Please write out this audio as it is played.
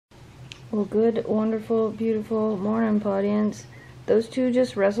Well, good, wonderful, beautiful morning, audience. Those two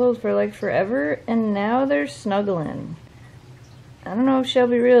just wrestled for like forever, and now they're snuggling. I don't know if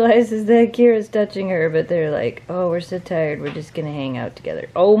Shelby realizes that Kira's touching her, but they're like, oh, we're so tired, we're just gonna hang out together.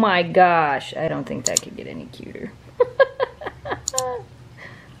 Oh my gosh, I don't think that could get any cuter.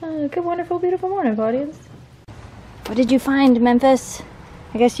 Good, wonderful, beautiful morning, audience. What did you find, Memphis?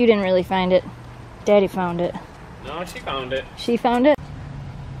 I guess you didn't really find it. Daddy found it. No, she found it. She found it?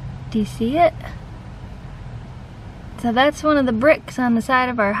 Do you see it? So that's one of the bricks on the side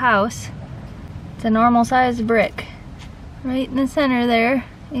of our house. It's a normal sized brick. Right in the center there.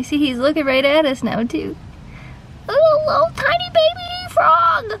 You see he's looking right at us now too. Oh, little tiny baby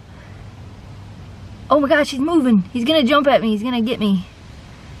frog! Oh my gosh, he's moving. He's gonna jump at me. He's gonna get me.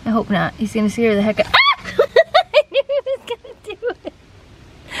 I hope not. He's gonna scare the heck out. Ah! I knew he was gonna do it.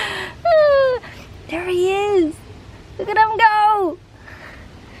 Ah, there he is. Look at him go.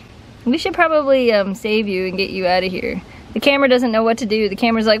 We should probably save you and get you out of here. The camera doesn't know what to do. The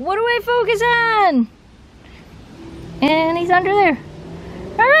camera's like, what do I focus on? And he's under there.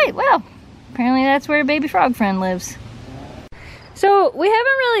 Alright, well, apparently that's where baby frog friend lives. So, we haven't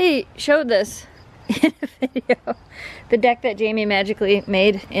really showed this in a video. The deck that Jamie magically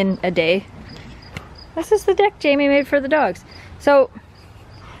made in a day. This is the deck Jamie made for the dogs. So,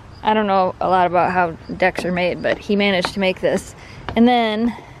 I don't know a lot about how decks are made, but he managed to make this. And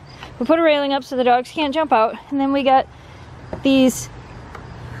then we put a railing up so the dogs can't jump out. And then we got these,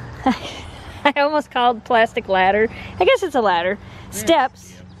 I almost called plastic ladder. I guess it's a ladder.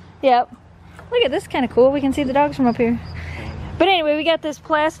 Steps. Yep. Look at this, kind of cool. We can see the dogs from up here. But anyway, we got this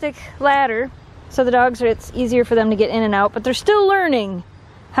plastic ladder. So the dogs, it's easier for them to get in and out. But they're still learning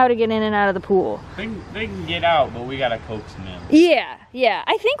how to get in and out of the pool. They can get out, but we gotta coax them in. Yeah, yeah.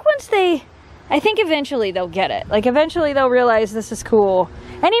 I think eventually they'll get it. Like eventually they'll realize this is cool.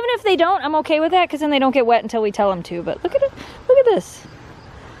 And even if they don't, I'm okay with that because then they don't get wet until we tell them to. But look at it. Look at this.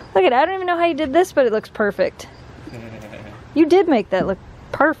 Look at it. I don't even know how you did this, but it looks perfect. You did make that look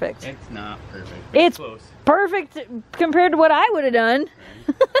perfect. It's not perfect. It's close. Perfect compared to what I would have done.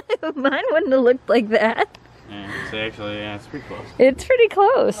 Right. Mine wouldn't have looked like that. Yeah, it's actually, yeah, it's pretty close. It's pretty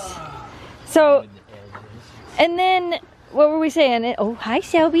close. So, and then, what were we saying? Oh, hi,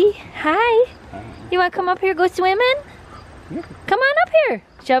 Shelby. Hi. You want to come up here, go swimming? Yeah. Come on up here.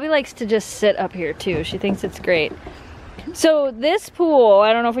 Shelby likes to just sit up here, too. She thinks it's great. So, this pool,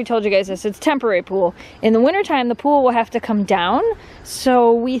 I don't know if we told you guys this, it's a temporary pool. In the wintertime, the pool will have to come down.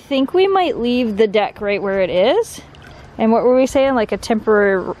 So, we think we might leave the deck right where it is. And what were we saying? Like a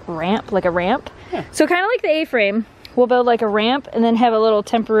temporary ramp? Like a ramp? Yeah. So kind of like the A-frame, we'll build like a ramp and then have a little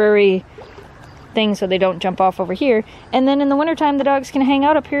temporary thing so they don't jump off over here. And then in the wintertime, the dogs can hang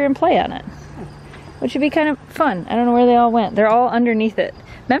out up here and play on it. Which would be kind of fun. I don't know where they all went. They're all underneath it.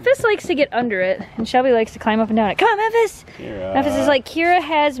 Memphis likes to get under it, and Shelby likes to climb up and down it. Come on, Memphis! Kira. Memphis is like, Kira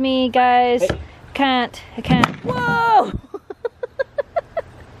has me, guys. Hey. I can't. Whoa!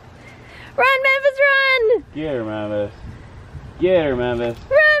 Run, Memphis, run! Get her, Memphis. Get her, Memphis.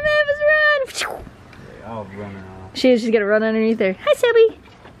 Run, Memphis, run! I'll run her off. She's gonna run underneath there. Hi, Shelby.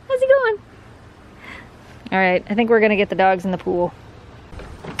 How's it going? Alright, I think we're gonna get the dogs in the pool.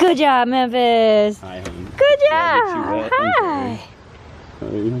 Good job, Memphis. Hi, honey. Good job. Hi.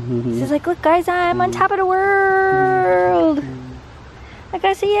 She's like, look, guys, I'm on top of the world. Like,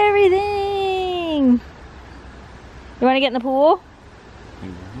 I see everything. You want to get in the pool?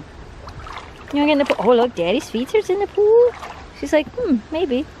 You want to get in the pool? Oh, look, Daddy's feet are in the pool. She's like,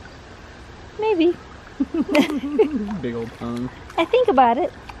 maybe. Maybe. Big old tongue. I think about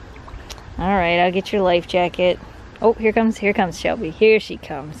it. All right, I'll get your life jacket. Oh, here comes Shelby. Here she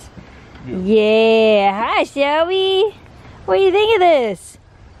comes. Yeah. Hi, Shelby. What do you think of this?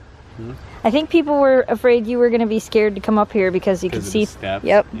 I think people were afraid you were going to be scared to come up here because you could see steps.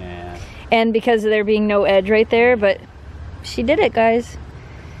 Yep. Yeah. And because of there being no edge right there, but she did it, guys.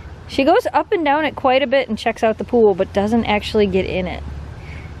 She goes up and down it quite a bit and checks out the pool, but doesn't actually get in it.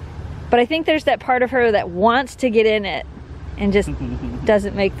 But I think there's that part of her that wants to get in it and just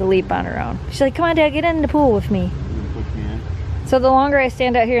doesn't make the leap on her own. She's like, come on, Dad, get in the pool with me. So the longer I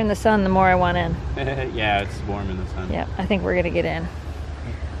stand out here in the sun, the more I want in. Yeah, it's warm in the sun. Yeah, I think we're gonna get in.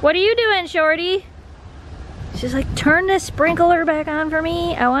 What are you doing, Shorty? She's like, turn this sprinkler back on for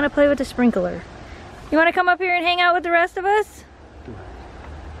me. I want to play with the sprinkler. You want to come up here and hang out with the rest of us?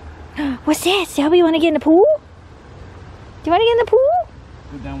 What's that, Shelby? You want to get in the pool? Do you want to get in the pool?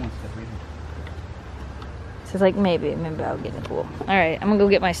 Go down one step right here. She's like, maybe I'll get in the pool. All right, I'm gonna go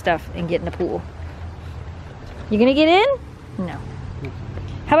get my stuff and get in the pool. You gonna get in? No.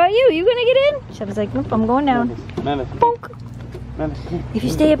 How about you? You gonna get in? Shelby's like, nope, I'm going down. Bonk. If you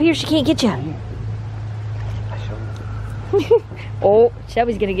stay up here, she can't get you. I showed you. Oh,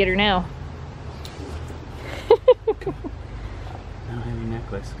 Shelby's gonna get her now. I don't have any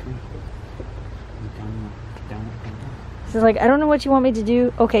necklace. Come on. Down. She's like, I don't know what you want me to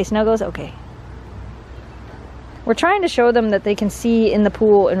do. Okay, Snuggles, okay. We're trying to show them that they can see in the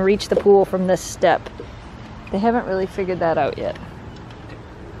pool and reach the pool from this step. They haven't really figured that out yet.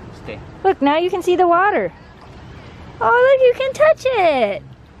 Stay. Look, now you can see the water. Oh, look, you can touch it.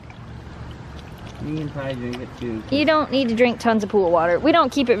 You can probably drink it too. You don't need to drink tons of pool water. We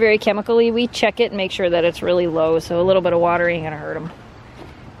don't keep it very chemically. We check it and make sure that it's really low, so a little bit of water ain't gonna hurt them.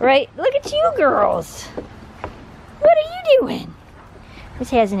 Right? Look at you girls. What are you doing?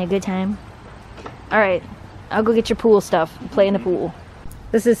 Just having a good time. All right, I'll go get your pool stuff and play in the pool.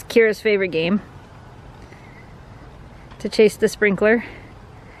 This is Kira's favorite game. To chase the sprinkler.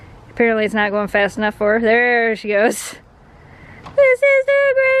 Apparently it's not going fast enough for her. There she goes. This is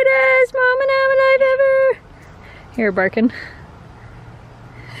the greatest moment of my life ever. Hear her barking.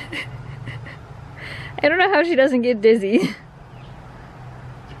 I don't know how she doesn't get dizzy.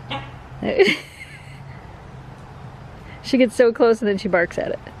 She gets so close and then she barks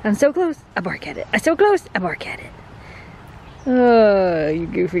at it. I'm so close, I bark at it. I'm so close, I bark at it. Oh, you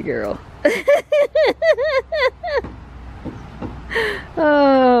goofy girl.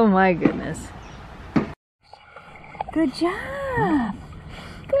 Oh my goodness. Good job.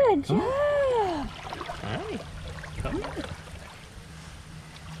 Good job. Hi. Come here.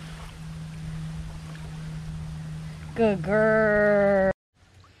 Good girl.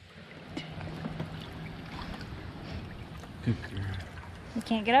 Good girl. You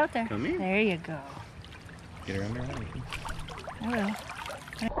can't get out there. Come here. There you go. Get her under honey. I will.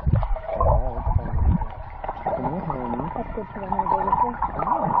 That's good for them to go with.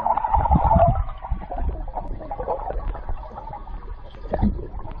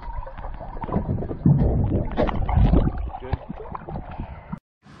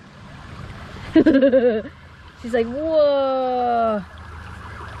 She's like, whoa.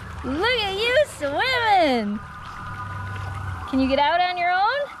 Look at you swimming. Can you get out on your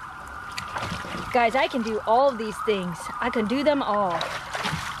own? Guys, I can do all of these things. I can do them all.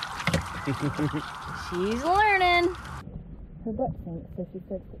 She's learning. Her butt stinks, so she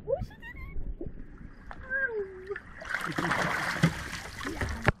says, oh, she did it.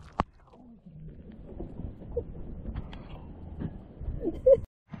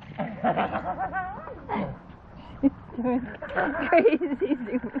 Crazy.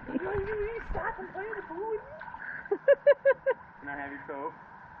 Stop and play the pool with you? Can I have your coat?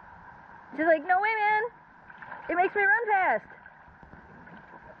 She's like, no way, man. It makes me run fast.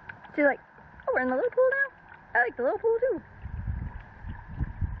 She's like, oh, we're in the little pool now? I like the little pool too.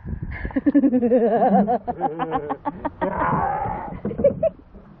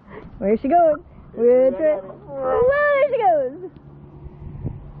 Where's she going? Where's it? There she goes.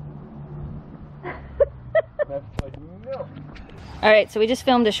 That's like milk. Alright, so we just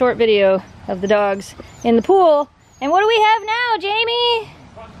filmed a short video of the dogs in the pool. And what do we have now, Jamie?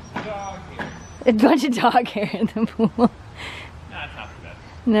 A bunch of dog hair in the pool. Nah, it's not too bad.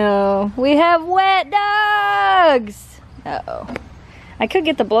 No, we have wet dogs. Uh-oh. I could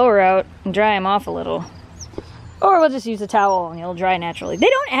get the blower out and dry them off a little. Or we'll just use a towel and it'll dry naturally. They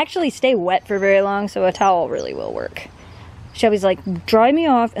don't actually stay wet for very long, so a towel really will work. Shelby's like, dry me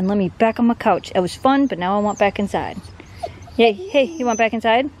off and let me back on my couch. It was fun, but now I want back inside. Hey, you want back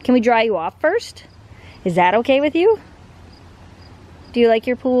inside? Can we dry you off first? Is that okay with you? Do you like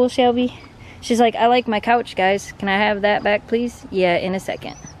your pool, Shelby? She's like, I like my couch, guys. Can I have that back, please? Yeah, in a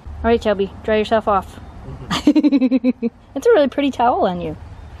second. All right, Shelby, dry yourself off. That's a really pretty towel on you.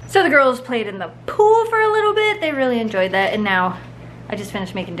 So the girls played in the pool for a little bit. They really enjoyed that, and now I just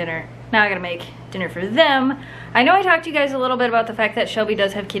finished making dinner. Now I gotta make dinner for them. I know I talked to you guys a little bit about the fact that Shelby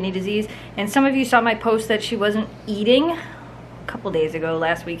does have kidney disease, and some of you saw my post that she wasn't eating a couple days ago,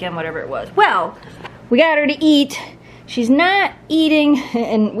 last weekend, whatever it was. Well, we got her to eat. She's not eating,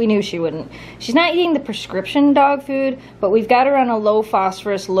 and we knew she wouldn't, she's not eating the prescription dog food, but we've got her on a low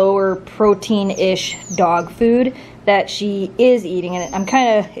phosphorus, lower protein-ish dog food that she is eating. And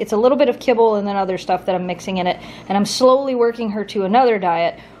it's a little bit of kibble and then other stuff that I'm mixing in it. And I'm slowly working her to another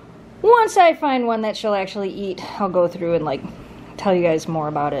diet. Once I find one that she'll actually eat, I'll go through and like tell you guys more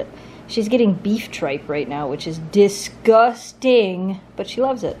about it. She's getting beef tripe right now, which is disgusting, but she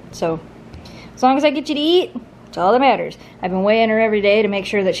loves it. So as long as I get you to eat, it's all that matters. I've been weighing her every day to make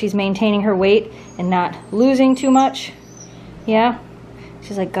sure that she's maintaining her weight and not losing too much. Yeah?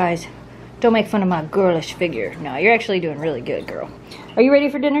 She's like, guys, don't make fun of my girlish figure. No, you're actually doing really good, girl. Are you ready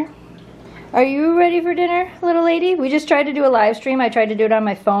for dinner? Are you ready for dinner, little lady? We just tried to do a live stream. I tried to do it on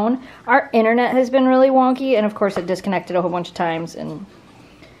my phone. Our internet has been really wonky, and of course it disconnected a whole bunch of times and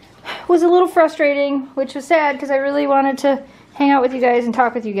was a little frustrating, which was sad because I really wanted to hang out with you guys and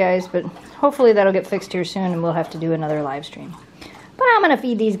talk with you guys, but hopefully that'll get fixed here soon and we'll have to do another live stream. But I'm gonna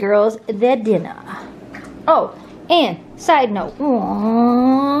feed these girls their dinner. Oh, and side note,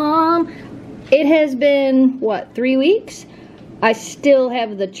 it has been, what, 3 weeks? I still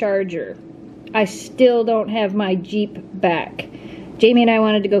have the charger. I still don't have my Jeep back. Jamie and I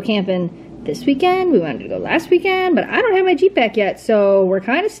wanted to go camping this weekend. We wanted to go last weekend, but I don't have my Jeep back yet, so we're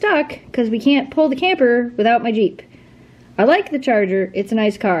kind of stuck because we can't pull the camper without my Jeep. I like the Charger. It's a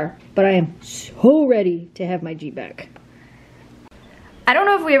nice car, but I am so ready to have my Jeep back. I don't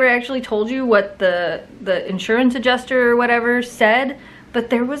know if we ever actually told you what the insurance adjuster or whatever said, but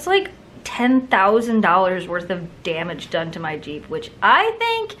there was like $10,000 worth of damage done to my Jeep, which I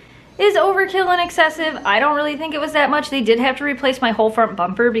think is overkill and excessive. I don't really think it was that much. They did have to replace my whole front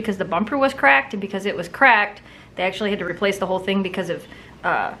bumper because the bumper was cracked, and because it was cracked, they actually had to replace the whole thing because of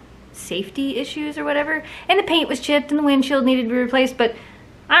safety issues or whatever. And the paint was chipped and the windshield needed to be replaced, but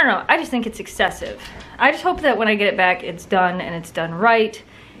I don't know. I just think it's excessive. I just hope that when I get it back, it's done and it's done right.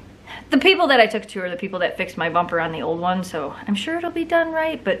 The people that I took to are the people that fixed my bumper on the old one, so I'm sure it'll be done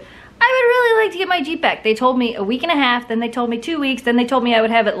right, but I would really like to get my Jeep back. They told me a week and a half, then they told me 2 weeks, then they told me I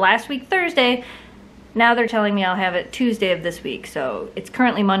would have it last week Thursday. Now they're telling me I'll have it Tuesday of this week, so it's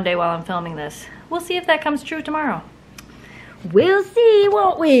currently Monday while I'm filming this. We'll see if that comes true tomorrow. We'll see,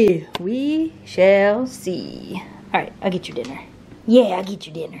 won't we? We shall see. Alright, I'll get your dinner. Yeah, I'll get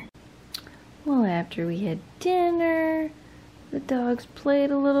your dinner. Well, after we had dinner, the dogs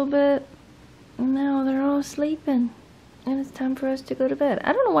played a little bit, and now they're all sleeping. And it's time for us to go to bed.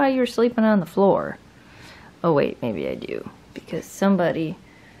 I don't know why you're sleeping on the floor. Oh wait, maybe I do. Because somebody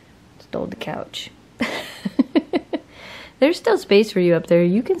stole the couch. There's still space for you up there.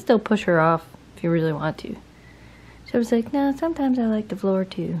 You can still push her off if you really want to. So I was like, no, sometimes I like the floor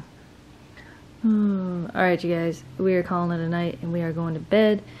too. Alright you guys, we are calling it a night and we are going to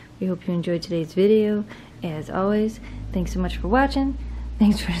bed. We hope you enjoyed today's video. As always, thanks so much for watching.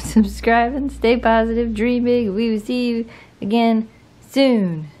 Thanks for subscribing. Stay positive, dream big. We will see you again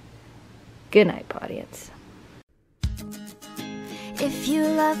soon. Good night, audience. If you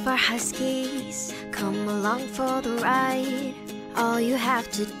love our Huskies, come along for the ride. All you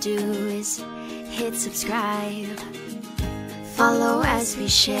have to do is hit subscribe. Follow as we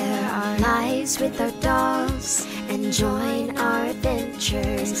share our lives with our dogs, and join our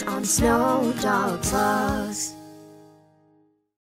adventures on SnowDogsVlogs.